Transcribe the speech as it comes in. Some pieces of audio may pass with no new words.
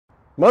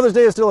Mother's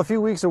Day is still a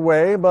few weeks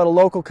away, but a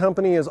local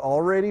company is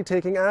already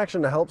taking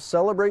action to help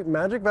celebrate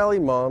Magic Valley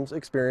moms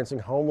experiencing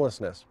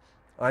homelessness.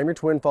 I'm your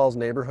Twin Falls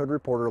neighborhood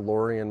reporter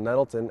Lori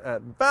Nettleton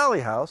at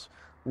Valley House,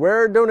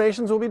 where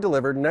donations will be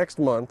delivered next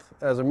month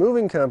as a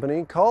moving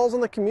company calls on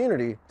the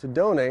community to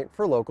donate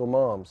for local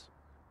moms.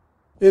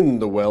 In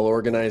the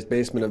well-organized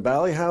basement of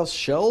Valley House,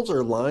 shelves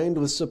are lined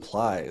with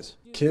supplies.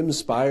 Kim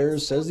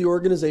Spires says the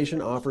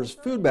organization offers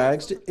food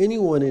bags to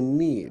anyone in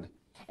need.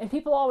 And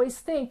people always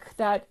think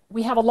that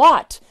we have a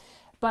lot,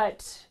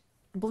 but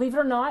believe it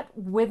or not,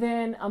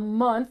 within a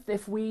month,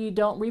 if we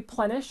don't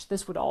replenish,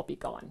 this would all be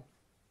gone.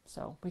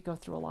 So we go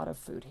through a lot of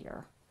food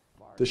here.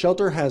 The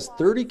shelter has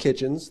 30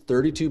 kitchens,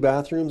 32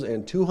 bathrooms,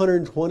 and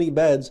 220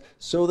 beds,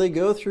 so they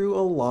go through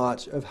a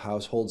lot of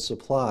household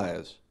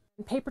supplies.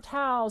 Paper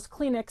towels,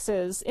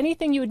 Kleenexes,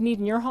 anything you would need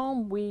in your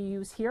home, we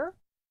use here.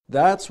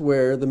 That's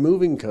where the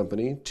moving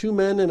company, 2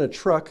 men and a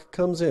truck,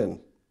 comes in.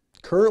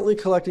 Currently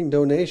collecting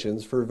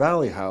donations for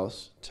Valley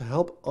House to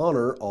help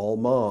honor all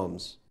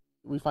moms.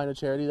 We find a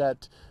charity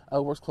that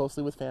works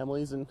closely with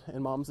families and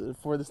moms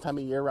for this time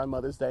of year around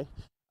Mother's Day.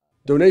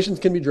 Donations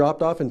can be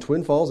dropped off in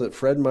Twin Falls at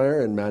Fred Meyer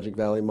and Magic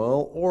Valley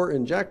Mall or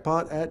in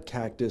Jackpot at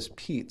Cactus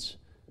Pete's.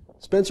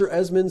 Spencer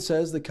Esmond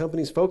says the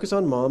company's focus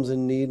on moms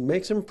in need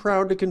makes him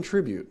proud to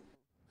contribute.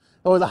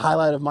 Always a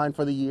highlight of mine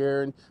for the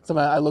year and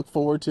something I look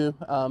forward to.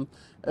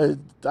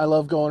 I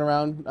love going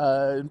around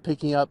and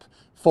picking up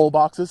full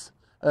boxes.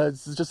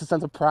 It's just a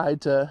sense of pride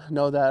to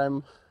know that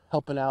I'm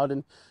helping out,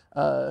 and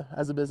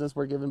as a business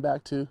we're giving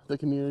back to the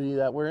community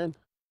that we're in.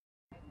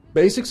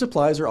 Basic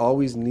supplies are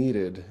always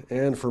needed,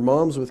 and for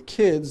moms with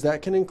kids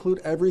that can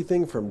include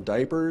everything from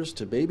diapers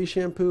to baby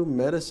shampoo,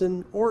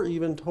 medicine, or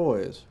even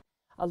toys.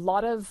 A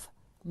lot of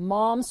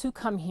moms who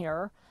come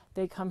here,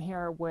 they come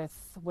here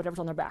with whatever's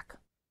on their back.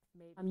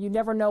 You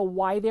never know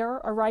why they're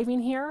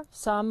arriving here.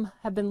 Some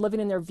have been living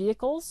in their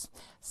vehicles,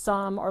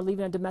 some are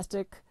leaving a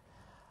domestic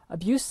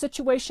abuse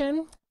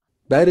situation.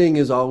 Bedding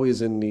is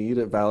always in need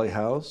at Valley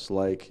House,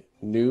 like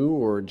new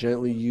or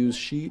gently used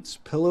sheets,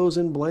 pillows,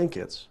 and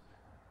blankets.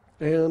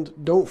 And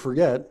don't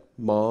forget,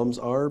 moms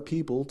are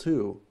people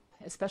too.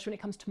 Especially when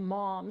it comes to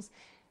moms,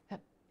 that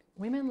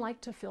women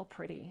like to feel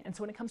pretty. And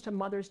so when it comes to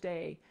Mother's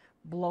Day,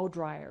 blow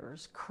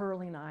dryers,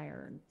 curling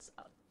irons,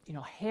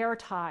 hair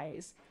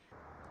ties.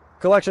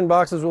 Collection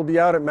boxes will be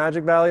out at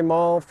Magic Valley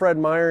Mall, Fred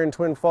Meyer in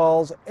Twin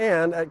Falls,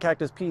 and at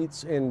Cactus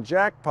Pete's in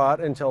Jackpot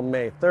until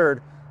May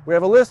 3rd. We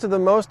have a list of the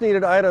most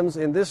needed items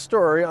in this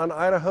story on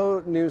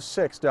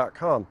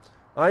IdahoNews6.com.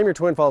 I'm your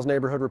Twin Falls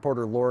neighborhood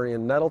reporter Lori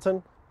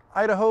Nettleton,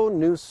 Idaho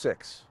News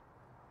 6.